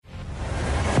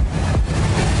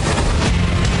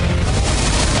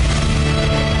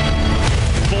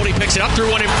Breaks it up,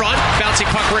 through one in front. Bouncing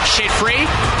puck ricocheted free.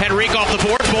 Henrique off the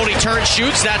board. Boldy turns,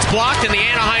 shoots. That's blocked, and the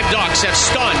Anaheim Ducks have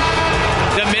stunned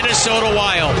the Minnesota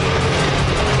Wild.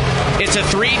 It's a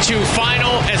 3-2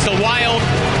 final as the Wild,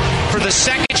 for the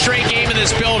second straight game in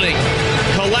this building,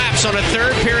 collapse on a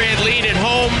third period lead at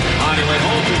home.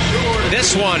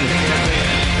 This one,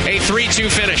 a 3-2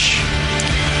 finish.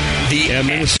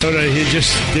 Minnesota, he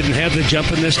just didn't have the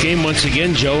jump in this game once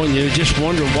again, Joe, and you just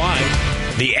wonder why.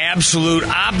 The absolute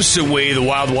opposite way the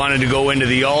Wild wanted to go into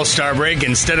the All-Star break.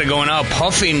 Instead of going out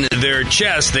puffing their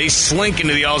chest, they slink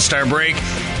into the All-Star break,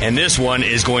 and this one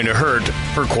is going to hurt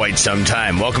for quite some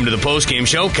time. Welcome to the Postgame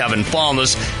Show. Kevin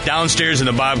Fallness downstairs in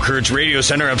the Bob Kurtz Radio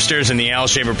Center, upstairs in the Al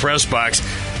Shaver press box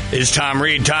is Tom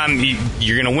Reed. Tom,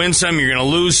 you're going to win some, you're going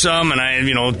to lose some, and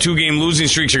 2-game losing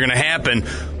streaks are going to happen.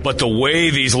 But the way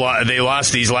they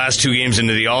lost these last 2 games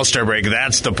into the All-Star break,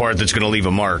 that's the part that's going to leave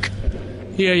a mark.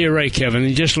 Yeah, you're right, Kevin.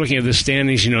 And just looking at the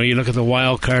standings, you look at the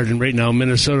wild card, and right now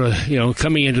Minnesota,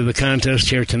 coming into the contest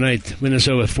here tonight,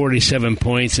 Minnesota with 47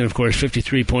 points, and of course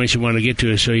 53 points you want to get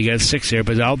to, so you got 6 there.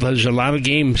 But there's a lot of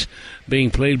games being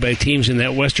played by teams in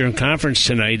that Western Conference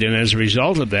tonight, and as a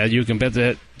result of that, you can bet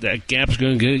that gap's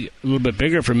going to get a little bit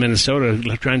bigger for Minnesota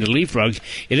trying to leapfrog.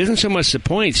 It isn't so much the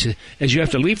points as you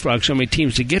have to leapfrog so many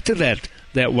teams to get to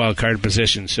that wild card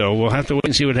position. So we'll have to wait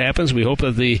and see what happens. We hope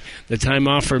that the time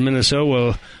off for Minnesota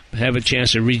will have a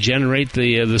chance to regenerate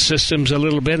the systems a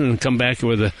little bit and come back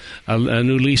with a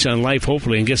new lease on life,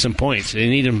 hopefully, and get some points. They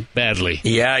need them badly.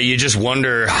 Yeah, you just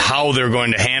wonder how they're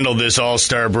going to handle this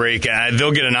All-Star break.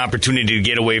 They'll get an opportunity to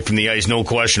get away from the ice, no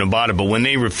question about it. But when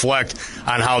they reflect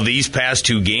on how these past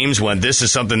 2 games went, this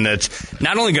is something that's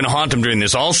not only going to haunt them during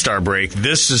this All-Star break,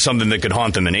 this is something that could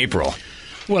haunt them in April.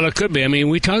 Well, it could be. I mean,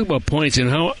 we talk about points and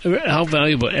how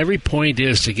valuable every point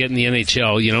is to get in the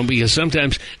NHL, because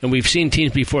sometimes, and we've seen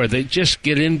teams before, they just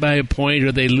get in by a point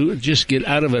or they just get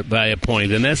out of it by a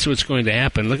point, and that's what's going to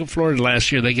happen. Look at Florida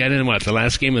last year. They got in, the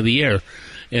last game of the year,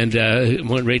 and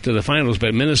went right to the finals.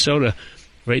 But Minnesota,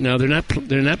 right now, they're not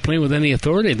playing with any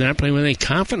authority. They're not playing with any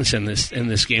confidence in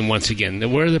this game once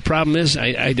again. Where the problem is,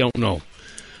 I don't know.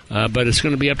 But it's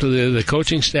going to be up to the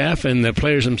coaching staff and the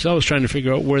players themselves trying to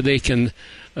figure out where they can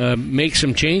make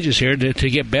some changes here to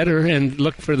get better and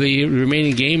look for the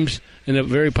remaining games in a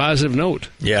very positive note.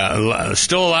 Yeah,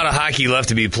 still a lot of hockey left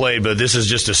to be played, but this is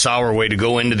just a sour way to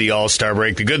go into the All-Star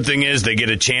break. The good thing is they get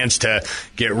a chance to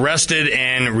get rested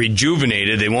and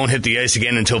rejuvenated. They won't hit the ice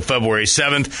again until February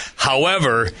 7th.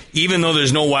 However, even though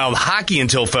there's no Wild hockey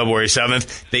until February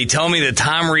 7th, they tell me that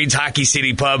Tom Reed's Hockey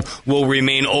City Pub will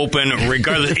remain open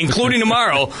regardless, including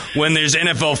tomorrow when there's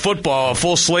NFL football, a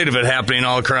full slate of it happening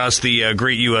all across the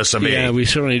great U.S. of A. Yeah, we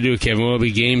certainly do, Kevin. There'll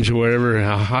be games or whatever.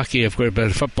 Hockey, of course,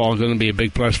 but football is going to be a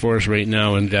big plus for us right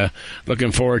now, and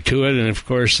looking forward to it. And of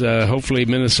course, hopefully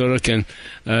Minnesota can,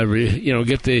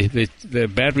 get the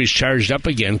batteries charged up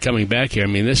again coming back here. I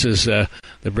mean, this is the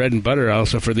bread and butter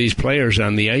also for these players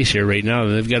on the ice here right now.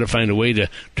 They've got to find a way to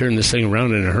turn this thing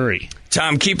around in a hurry.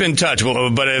 Tom, keep in touch.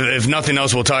 But if nothing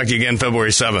else, we'll talk to you again February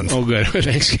 7th. Oh, good.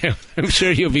 Thanks, Kevin. I'm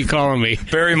sure you'll be calling me.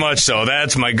 Very much so.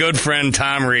 That's my good friend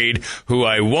Tom Reed, who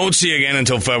I won't see again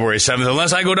until February 7th,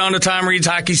 unless I go down to Tom Reed's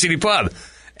Hockey City Pub.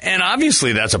 And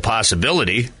obviously that's a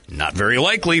possibility. Not very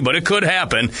likely, but it could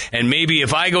happen. And maybe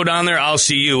if I go down there, I'll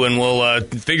see you, and we'll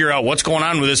figure out what's going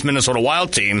on with this Minnesota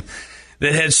Wild team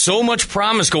that had so much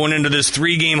promise going into this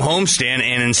 3-game homestand,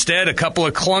 and instead a couple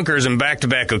of clunkers in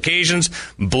back-to-back occasions,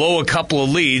 blow a couple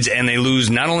of leads, and they lose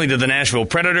not only to the Nashville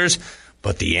Predators,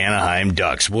 but the Anaheim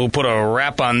Ducks. We'll put a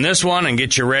wrap on this one and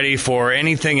get you ready for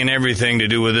anything and everything to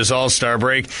do with this All-Star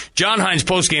break. John Hynes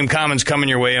post-game comments coming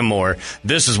your way and more.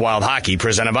 This is Wild Hockey,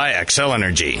 presented by XL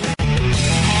Energy.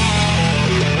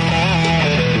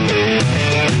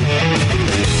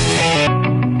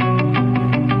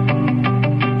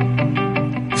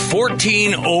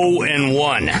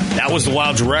 14-0-1. That was the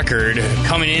Wild's record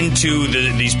coming into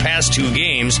these past 2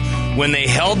 games when they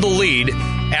held the lead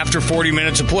after 40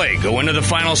 minutes of play. Go into the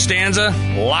final stanza,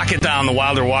 lock it down. The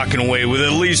Wild are walking away with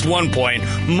at least 1 point,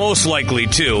 most likely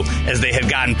 2, as they had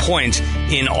gotten points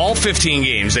in all 15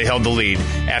 games. They held the lead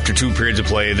after 2 periods of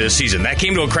play this season. That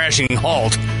came to a crashing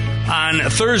halt on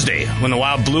Thursday when the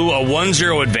Wild blew a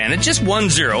 1-0 advantage, just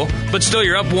 1-0, but still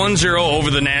you're up 1-0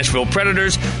 over the Nashville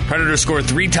Predators. Predators scored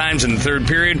 3 times in the third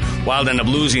period. Wild ended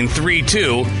up losing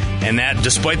 3-2, and that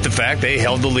despite the fact they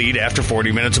held the lead after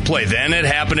 40 minutes of play. Then it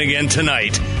happened again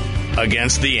tonight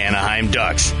against the Anaheim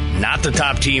Ducks. Not the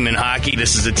top team in hockey.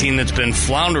 This is a team that's been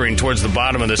floundering towards the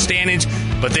bottom of the standings,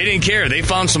 but they didn't care. They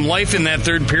found some life in that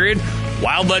third period.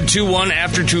 Wild led 2-1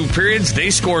 after 2 periods. They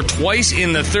scored twice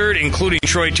in the third, including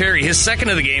Troy Terry. His second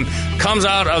of the game comes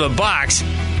out of the box.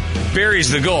 buries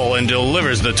the goal and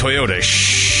delivers the Toyota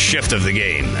shift of the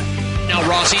game. Now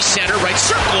Rossi, center, right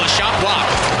circle, a shot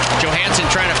blocked. Johansson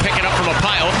trying to pick it up from a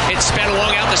pile. It's sped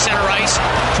along out the center ice.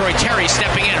 Troy Terry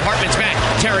stepping in. Hartman's back.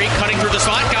 Terry cutting through the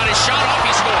slot, got his shot off,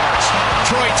 he scores.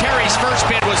 Troy Terry's first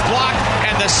bid was blocked,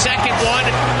 and the second one,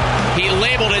 he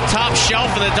labeled it top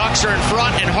shelf, and the Ducks are in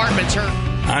front, and Hartman turned.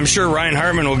 I'm sure Ryan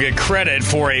Hartman will get credit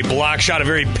for a block shot, a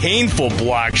very painful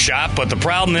block shot, but the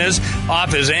problem is,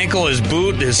 off his ankle, his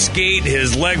boot, his skate,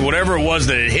 his leg, whatever it was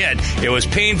that it hit, it was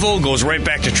painful, goes right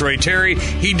back to Troy Terry.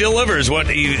 He delivers what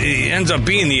he ends up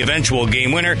being the eventual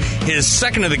game winner, his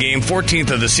second of the game, 14th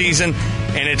of the season,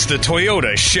 and it's the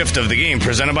Toyota shift of the game,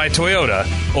 presented by Toyota,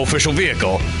 official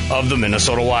vehicle of the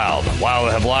Minnesota Wild.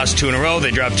 Wild have lost 2 in a row.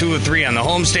 They dropped 2 of 3 on the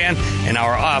homestand, and now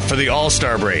are off for the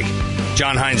All-Star break.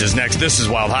 John Hynes is next. This is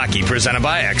Wild Hockey, presented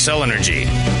by XL Energy.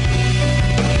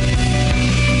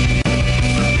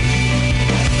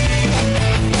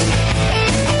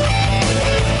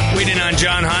 Waiting on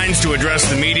John Hynes to address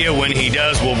the media. When he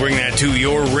does, we'll bring that to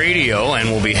your radio, and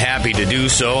we'll be happy to do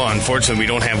so. Unfortunately, we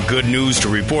don't have good news to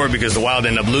report because the Wild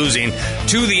end up losing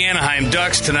to the Anaheim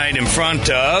Ducks tonight in front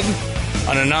of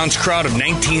an announced crowd of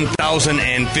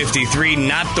 19,053,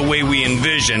 not the way we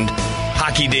envisioned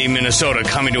Hockey Day Minnesota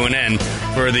coming to an end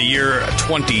for the year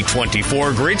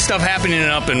 2024. Great stuff happening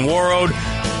up in Warroad,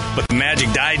 but the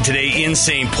Magic died today in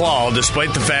St. Paul,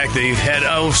 despite the fact they've had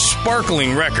a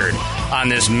sparkling record on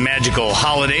this magical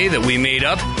holiday that we made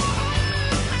up.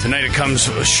 Tonight it comes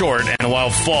short, and the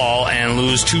Wild fall and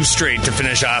lose 2 straight to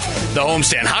finish off the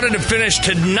homestand. How did it finish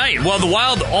tonight? Well, the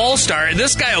Wild All-Star,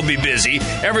 this guy will be busy.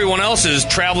 Everyone else is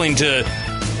traveling to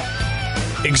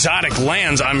exotic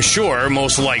lands, I'm sure,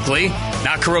 most likely.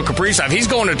 Not Kirill Kaprizov. He's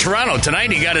going to Toronto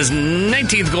tonight. He got his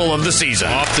 19th goal of the season.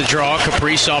 Off the draw,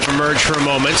 Kaprizov emerged for a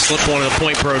moment, slipped one to the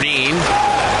point, Brodin.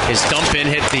 His dump in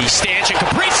hit the stanchion.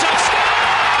 Kaprizov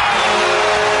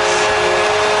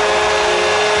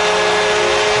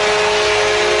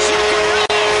Zuccarello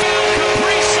found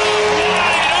Kaprizov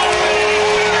wide open, and he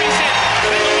buries it. And the Wild have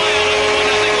a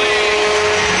 1-0 lead.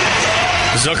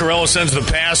 Zuccarello sends the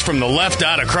pass from the left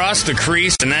out across the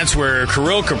crease, and that's where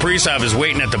Kirill Kaprizov is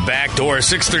waiting at the back door.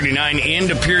 6:39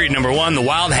 into period number 1. The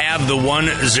Wild have the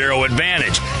 1-0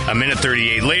 advantage. A minute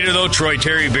 38 later, though, Troy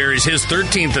Terry buries his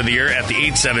 13th of the year at the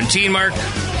 8:17 mark.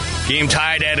 Game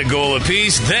tied at a goal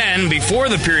apiece. Then, before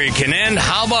the period can end,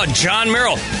 how about John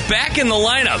Merrill back in the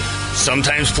lineup?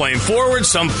 Sometimes playing forward,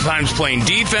 sometimes playing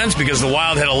defense, because the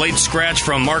Wild had a late scratch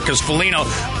from Marcus Foligno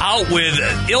out with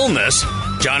illness.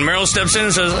 John Merrill steps in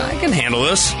and says, I can handle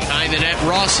this. Behind the net,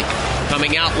 Rossi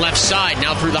coming out left side.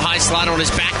 Now through the high slot on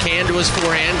his backhand to his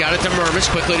forehand. Got it to Mermis.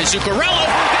 Quickly to Zuccarello.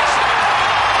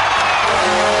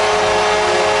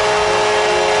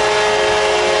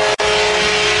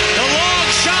 The long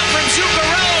shot from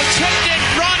Zuccarello tipped in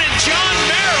front, and John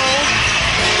Merrill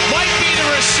might be the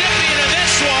recipient of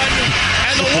this one.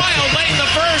 And the Wild late in the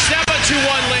first have a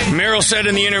 2-1 lead. Merrill said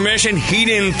in the intermission he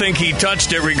didn't think he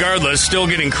touched it regardless, still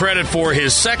getting credit for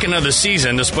his second of the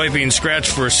season despite being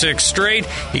scratched for 6 straight.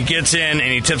 He gets in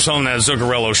and he tips home that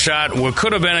Zuccarello shot. What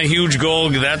could have been a huge goal,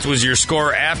 that was your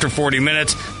score after 40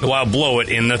 minutes. The Wild blow it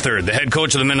in the third. The head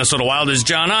coach of the Minnesota Wild is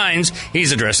John Hynes.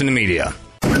 He's addressing the media.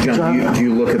 John, do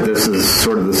you look at this as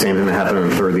sort of the same thing that happened in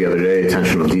the third the other day,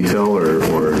 attention to detail, or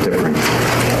different?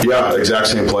 Yeah, exact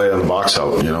same play on the box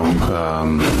out,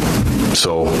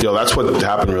 So, that's what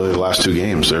happened really the last 2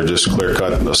 games. They're just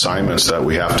clear-cut assignments that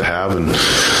we have to have, and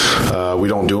we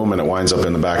don't do them, and it winds up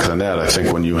in the back of the net. I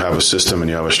think when you have a system and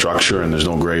you have a structure and there's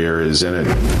no gray areas in it,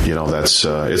 that's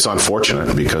it's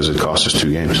unfortunate because it costs us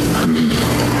 2 games.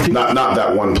 Not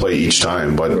that one play each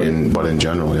time, but in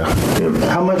general, yeah.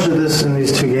 How much of this in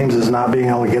these 2 games is not being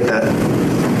able to get that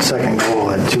second goal,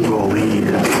 that 2-goal lead?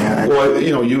 Well,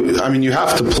 you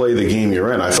have to play the game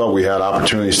you're in. I thought we had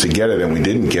opportunities to get it, and we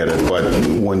didn't get it. But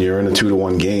when you're in a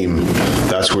 2-1 game,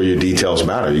 that's where your details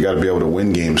matter. You got to be able to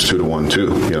win games 2-1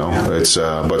 too. It's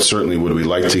but certainly would we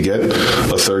like to get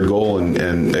a third goal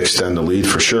and extend the lead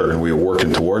for sure, and we are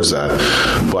working towards that.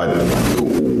 But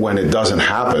when it doesn't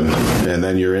happen, and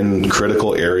then you're in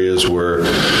critical areas where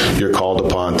you're called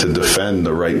upon to defend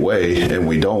the right way, and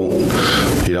we don't,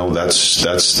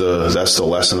 that's the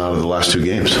lesson out of the last 2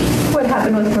 games. What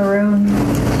happened with Maroon?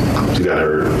 He got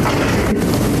hurt.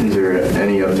 Is there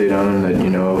any update on him that you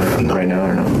know of right now,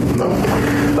 or no? No.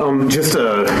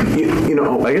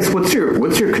 I guess what's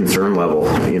your concern level,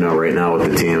 right now with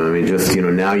the team? I mean, just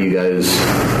now you guys,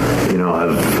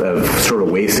 have sort of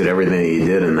wasted everything that you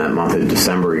did in that month of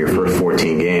December, your first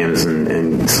 14 games, and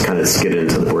kind of skid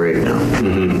into the break now.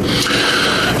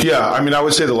 Mm-hmm. Yeah, I mean, I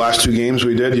would say the last 2 games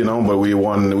we did, but we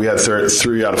won. We had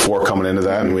 3 out of 4 coming into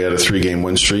that, and we had a 3-game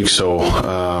win streak. So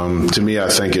to me, I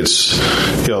think it's,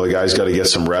 the guys got to get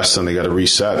some rest and they got to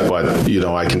reset. But,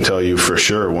 I can tell you for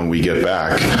sure when we get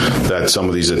back that some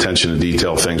of these attention to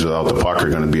detail things without the puck are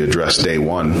going to be addressed day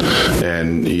one.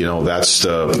 And, that's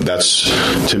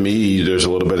to me, there's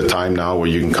a little bit of time now where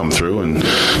you can come through and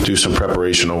do some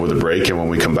preparation over the break and when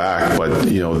we come back. But,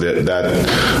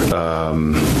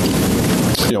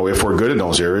 if we're good in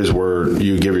those areas where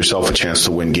you give yourself a chance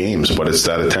to win games, but it's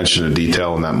that attention to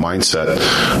detail and that mindset.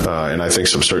 And I think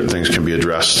some certain things can be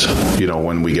addressed,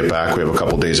 when we get back. We have a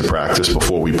couple days of practice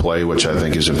before we play, which I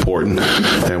think is important,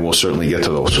 and we'll certainly get to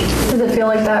those. Does it feel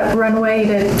like that runway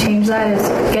to change that is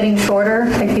getting shorter?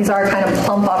 Like these are kind of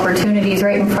plump opportunities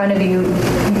right in front of you.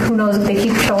 Who knows if they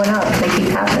keep showing up, if they keep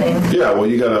happening? Yeah, well,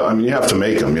 you have to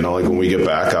make them. Like when we get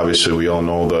back, obviously we all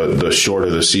know the shorter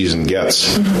the season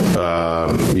gets,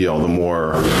 the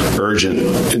more urgent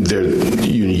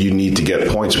you need to get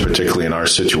points, particularly in our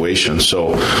situation.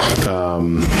 So,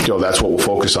 that's what we'll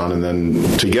focus on. And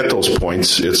then to get those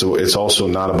points, it's also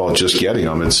not about just getting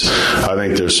them. I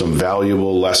think there's some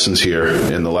valuable lessons here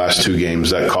in the last 2 games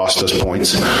that cost us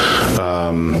points.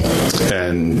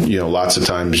 And, lots of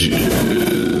times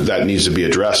that needs to be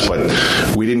addressed, but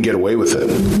we didn't get away with it.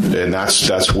 And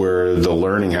that's where the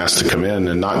learning has to come in,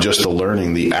 and not just the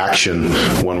learning, the action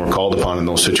when we're called upon in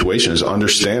those situations,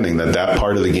 understanding that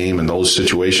part of the game and those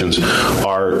situations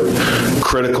are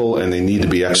critical and they need to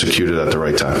be executed at the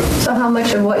right time. So how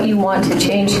much of what you want to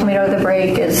change coming out of the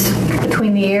break is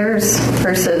between the ears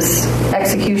versus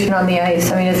execution on the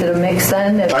ice? I mean, is it a mix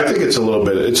then? I think it's a little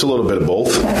bit of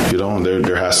both. Okay.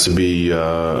 There has to be,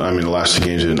 the last 2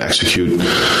 games we didn't execute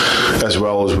as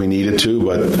well as we needed to,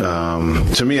 but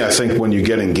to me, I think when you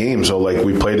get in games,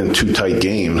 we played in 2 tight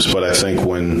games, but I think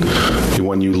when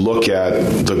you look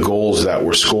at the goals that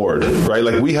were scored, right?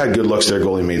 Like we had good looks, their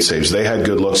goalie made saves. They had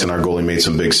good looks and our goalie made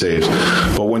some big saves.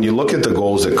 But when you look at the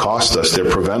goals that cost us, they're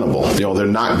preventable. They're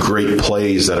not great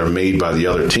plays that are made by the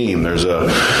other team. There's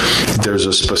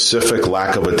a specific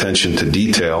lack of attention to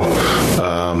detail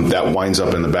that winds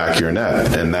up in the back of your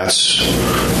net. And that's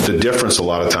the difference a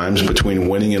lot of times between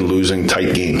winning and losing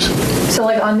tight games. So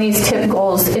on these tip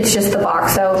goals, it's just the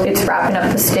box out, it's wrapping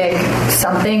up the stick,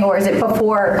 something, or is it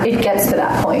before it gets to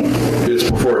that point? It's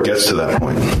before it gets to that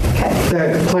point. Okay.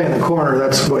 That play in the corner,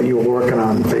 that's what you were working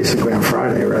on basically on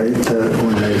Friday, right?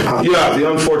 When they popped. Yeah,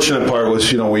 the unfortunate part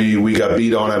was, we got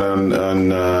beat on it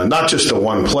on not just the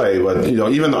one play, but,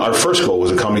 even our first goal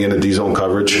was coming into D-zone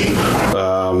coverage,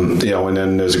 and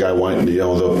then there's a guy,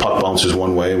 the puck bounces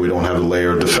one way, we don't have a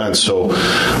layer of defense. So,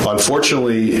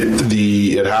 unfortunately,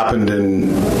 it happened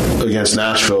against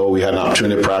Nashville. We had an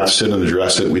opportunity to practice it and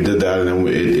address it. We did that, and then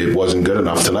it wasn't good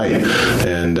enough tonight.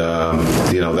 And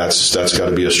that's got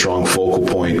to be a strong focal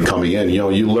point coming in.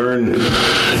 You learn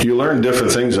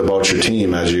different things about your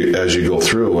team as you go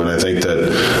through, and I think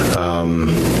that.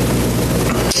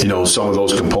 Some of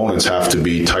those components have to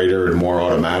be tighter and more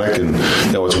automatic. And,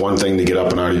 it's one thing to get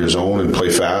up and out of your zone and play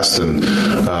fast and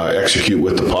execute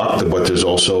with the puck, but there's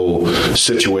also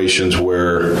situations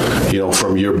where,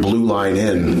 from your blue line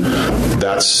in,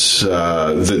 that's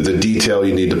the detail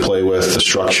you need to play with, the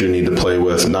structure you need to play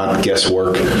with, not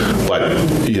guesswork. But,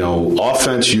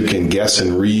 offense you can guess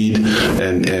and read,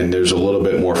 and there's a little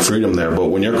bit more freedom there. But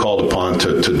when you're called upon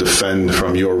to defend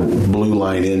from your blue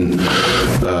line in,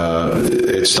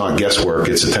 it's not guesswork,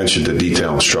 it's attention to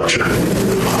detail and structure.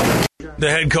 The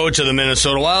head coach of the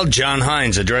Minnesota Wild, John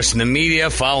Hynes, addressing the media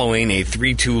following a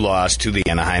 3-2 loss to the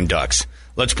Anaheim Ducks.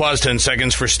 Let's pause 10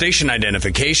 seconds for station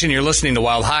identification. You're listening to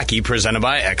Wild Hockey, presented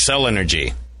by XL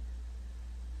Energy.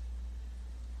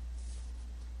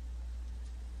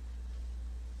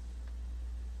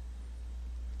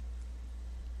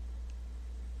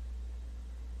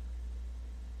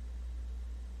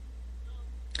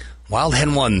 Wild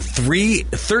had won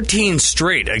 13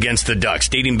 straight against the Ducks,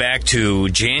 dating back to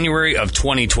January of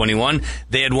 2021.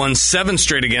 They had won 7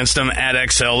 straight against them at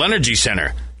XL Energy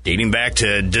Center, dating back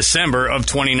to December of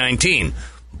 2019.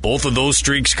 Both of those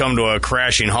streaks come to a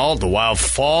crashing halt. The Wild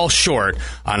fall short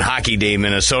on Hockey Day,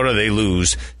 Minnesota. They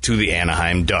lose to the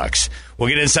Anaheim Ducks. We'll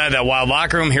get inside that Wild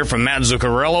locker room, hear from Matt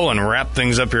Zuccarello, and wrap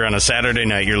things up here on a Saturday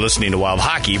night. You're listening to Wild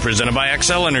Hockey, presented by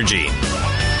XL Energy.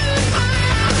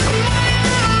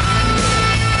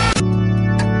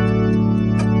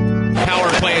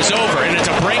 Play is over, and it's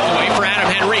a breakaway for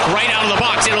Adam Henrique right out of the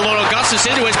box. In a little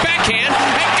Gustafsson into his backhand,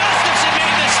 and Gustafsson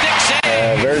made the stick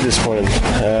save. Very disappointed.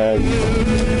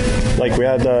 We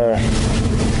had the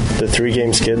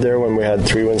 3-game skid there when we had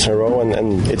 3 wins in a row,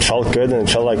 and it felt good, and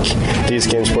it felt like these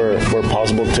games were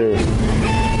possible to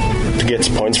to get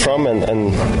points from,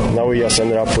 and now we just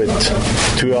ended up with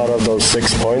 2 out of those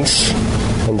 6 points,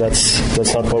 and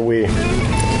that's not what we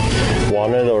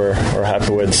wanted or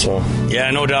happy with. So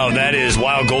yeah, no doubt that is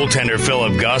Wild goaltender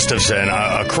Philip Gustafsson,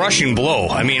 a crushing blow.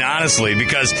 I mean, honestly,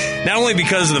 because not only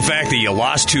because of the fact that you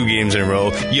lost 2 games in a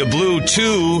row, you blew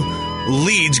 2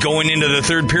 leads going into the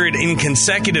third period in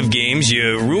consecutive games.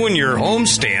 You ruin your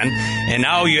homestand, and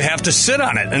now you have to sit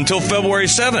on it until February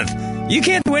 7th. You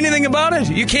can't do anything about it.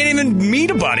 You can't even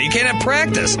meet about it. You can't have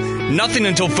practice. Nothing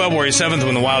until February 7th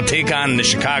when the Wild take on the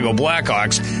Chicago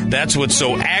Blackhawks. That's what's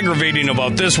so aggravating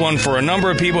about this one for a number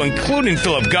of people, including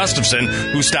Philip Gustafsson,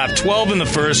 who stopped 12 in the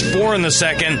first, 4 in the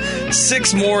second,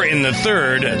 6 more in the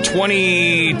third,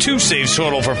 22 saves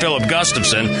total for Philip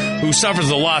Gustafsson, who suffers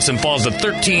the loss and falls to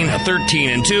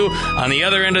 13-2. On the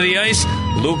other end of the ice,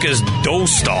 Lucas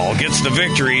Dostal gets the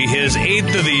victory, his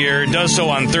 8th of the year, does so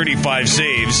on 35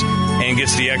 saves, and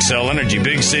gets the XL Energy.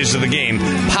 Big saves of the game,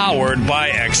 powered by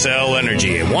XL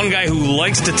Energy. And one guy who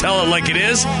likes to tell it like it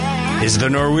is the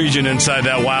Norwegian inside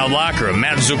that Wild locker room.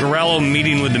 Matt Zuccarello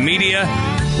meeting with the media.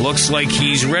 Looks like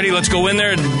he's ready. Let's go in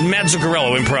there. Matt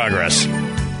Zuccarello in progress.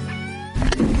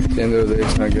 At the end of the day,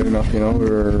 it's not good enough.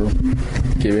 We're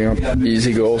giving up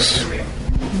easy goals,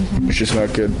 which is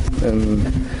not good. And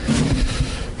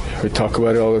we talk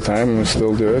about it all the time, and we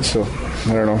still do it. So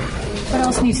I don't know. What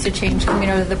else needs to change coming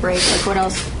out of the break? Like, what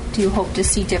else do you hope to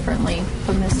see differently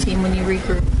from this team when you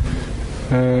regroup?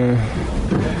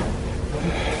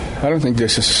 I don't think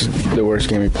this is the worst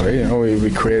game we play.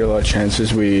 We create a lot of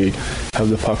chances. We have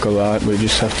the puck a lot. We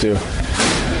just have to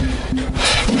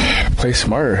play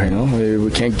smarter.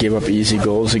 We can't give up easy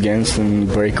goals against and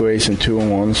breakaways and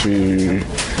 2-on-1s.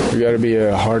 We got to be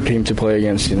a hard team to play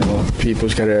against.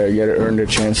 People's got to earn their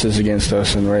chances against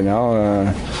us. And right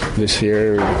now, this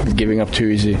year, giving up 2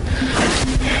 easy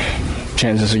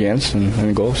chances against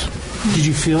and goals. Did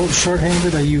you feel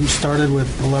shorthanded that you started with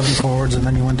 11 forwards and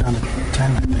then you went down to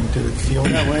 10, I think? Did it feel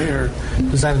that way, or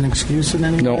is that an excuse in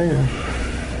any way? No.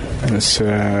 It's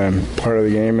part of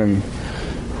the game, and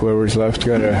whoever's left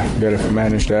got to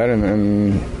manage that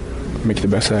and make the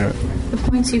best out of it. The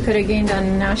points you could have gained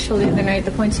on Nashville the other night,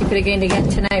 the points you could have gained again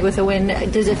tonight with a win,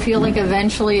 does it feel like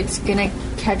eventually it's going to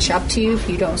catch up to you if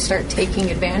you don't start taking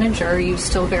advantage, or are you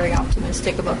still very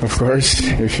optimistic about this? Of course,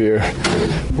 if you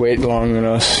wait long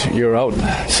enough, you're out.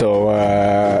 So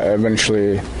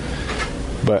eventually,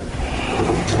 but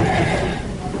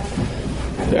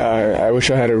yeah, I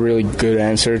wish I had a really good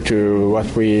answer to what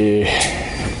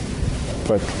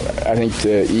but I think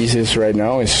the easiest right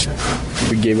now is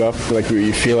we give up, like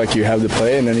you feel like you have the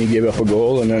play, and then you give up a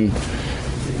goal, and then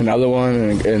another one,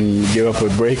 and give up a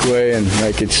breakaway, and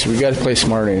we got to play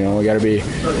smarter. We got to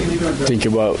think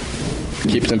about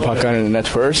keeping the puck on the net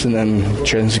first, and then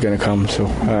chance is going to come. So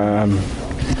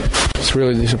it's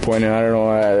really disappointing. I don't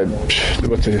know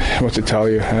what to tell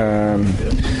you.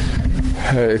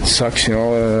 It sucks,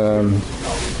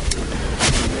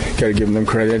 Got to give them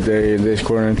credit. They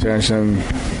score an intention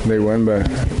and they win, but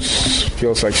it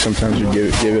feels like sometimes you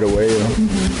give it away.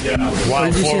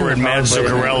 Wild forward Matt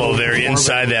Zuccarello there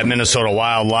inside that Minnesota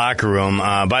Wild locker room.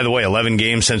 By the way, 11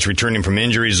 games since returning from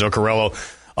injury. Zuccarello,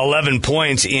 11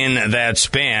 points in that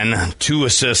span, 2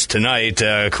 assists tonight.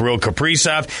 Kirill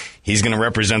Kaprizov, he's going to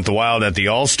represent the Wild at the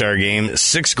All-Star game.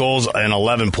 6 goals and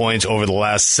 11 points over the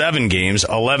last 7 games.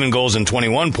 11 goals and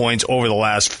 21 points over the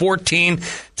last 14.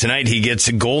 Tonight he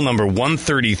gets goal number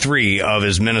 133 of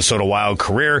his Minnesota Wild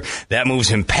career. That moves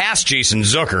him past Jason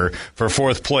Zucker for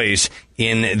 4th place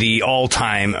in the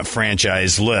all-time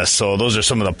franchise list. So those are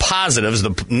some of the positives.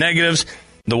 The negatives: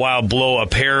 the Wild blow a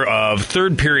pair of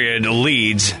third-period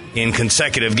leads in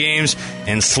consecutive games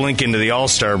and slink into the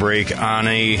All-Star break on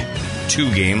a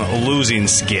 2-game losing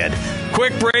skid.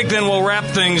 Quick break, then we'll wrap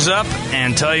things up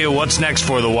and tell you what's next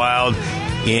for the Wild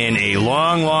in a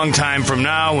long, long time from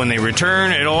now. When they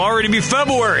return, it'll already be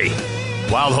February.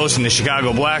 Wild hosting the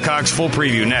Chicago Blackhawks. Full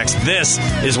preview next. This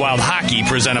is Wild Hockey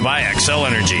presented by XL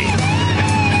Energy.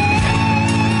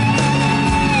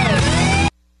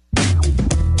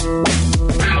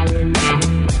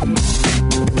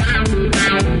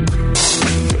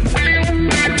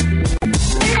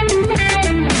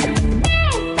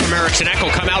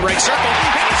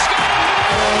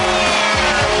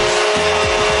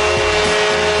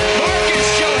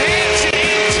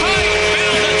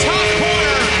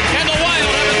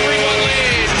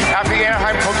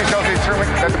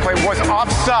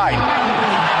 Offside. We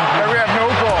have no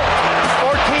goal.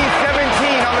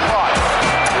 14-17 on the clock.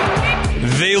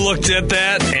 They looked at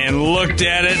that and looked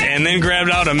at it and then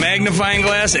grabbed out a magnifying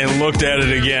glass and looked at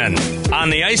it again. On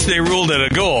the ice, they ruled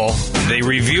it a goal. They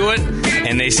review it.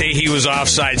 and they say he was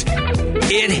offsides.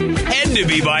 It had to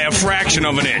be by a fraction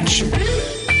of an inch.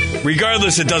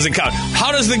 Regardless, it doesn't count.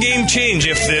 How does the game change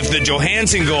if the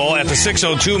Johansson goal at the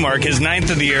 6:02 mark, his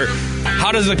 9th of the year,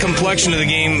 how does the complexion of the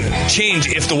game change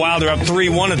if the Wild are up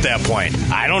 3-1 at that point?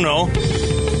 I don't know.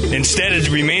 Instead, it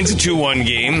remains a 2-1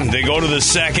 game. They go to the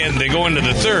second. They go into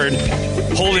the third,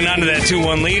 holding on to that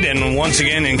 2-1 lead. And once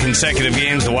again, in consecutive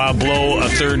games, the Wild blow a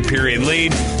third-period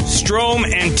lead.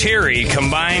 Strome and Terry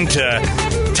combine to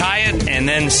tie it and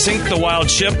then sink the Wild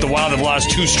ship. The Wild have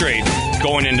lost 2 straight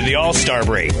going into the All-Star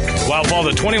break. Wild fall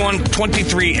to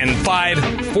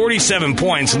 21-23-5, 47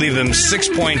 points, leave them 6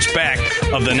 points back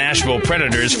of the Nashville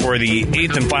Predators for the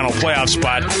 8th and final playoff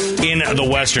spot in the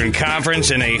Western Conference.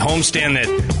 In a homestand that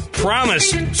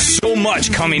promised so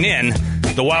much coming in,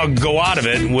 the Wild go out of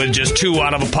it with just 2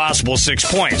 out of a possible 6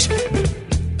 points.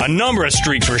 A number of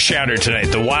streaks were shattered tonight.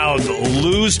 The Wild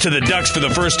lose to the Ducks for the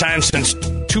first time since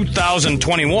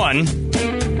 2021.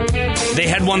 They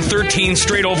had won 13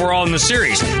 straight overall in the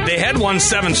series. They had won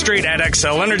 7 straight at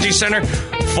XL Energy Center.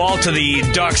 Fall to the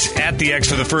Ducks at the X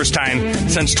for the first time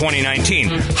since 2019.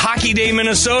 Hockey Day,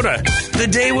 Minnesota. The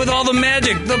day with all the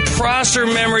magic, the Prosser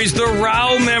memories, the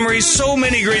Rao memories. So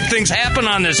many great things happen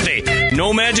on this day.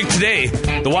 No magic today.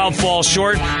 The Wild fall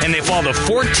short, and they fall to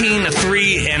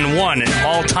 14-3-1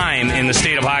 all-time in the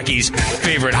state of hockey's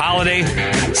favorite holiday.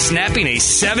 Snapping a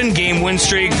 7-game win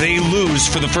streak, they lose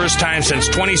for the first time since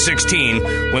 2016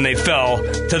 when they fell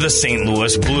to the St.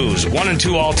 Louis Blues.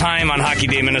 1-2 all-time on Hockey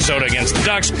Day, Minnesota against the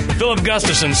Ducks. Philip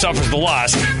Gustafson suffers the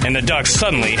loss, and the Ducks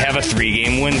suddenly have a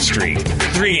 3-game win streak.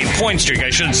 3-game point streak, I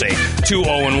should say.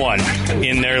 2-0-1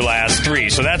 in their last 3.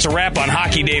 So that's a wrap on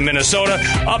Hockey Day, Minnesota.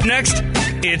 Up next,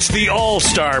 it's the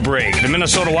All-Star break. The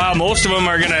Minnesota Wild, most of them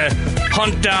are going to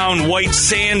hunt down white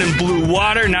sand and blue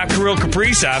water. Not Kirill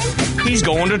Kaprizov. He's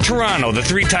going to Toronto. The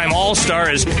 3-time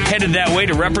All-Star is headed that way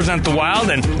to represent the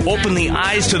Wild and open the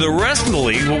eyes to the rest of the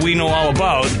league, what we know all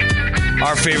about.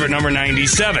 Our favorite number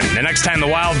 97. The next time the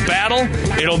Wild battle,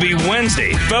 it'll be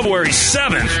Wednesday, February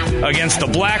 7th, against the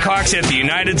Blackhawks at the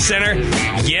United Center.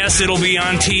 Yes, it'll be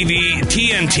on TV,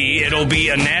 TNT. It'll be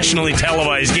a nationally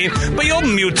televised game, but you'll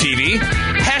mute TV.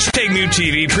 Hashtag mute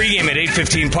TV. Pregame at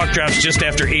 8:15. Puck drops just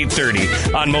after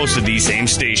 8:30 on most of these same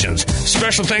stations.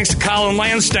 Special thanks to Colin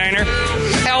Landsteiner,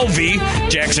 LV,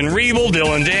 Jackson Riebel,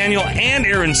 Dylan Daniel, and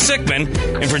Aaron Sickman.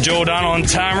 And for Joe O'Donnell and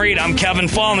Tom Reed, I'm Kevin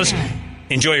Fallness.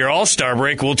 Enjoy your All-Star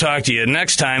break. We'll talk to you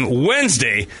next time,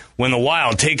 Wednesday, when the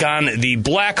Wild take on the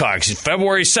Blackhawks,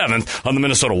 February 7th on the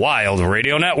Minnesota Wild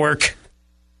Radio Network.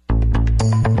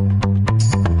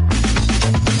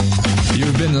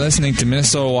 You've been listening to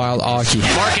Minnesota Wild Hockey.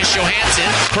 Marcus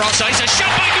Johansson, cross ice, a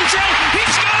shot by Gaudreau. He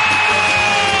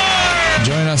scores!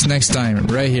 Join us next time,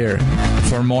 right here,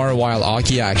 for more Wild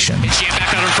Hockey action. And Shea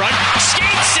back out in front.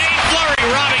 Skate, save, flurry,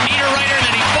 robbing Niederreiter,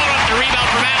 then he fought off the rebound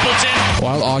from Appleton.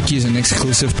 Wild Hockey is an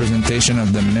exclusive presentation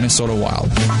of the Minnesota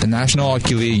Wild, the National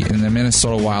Hockey League, and the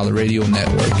Minnesota Wild Radio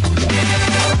Network.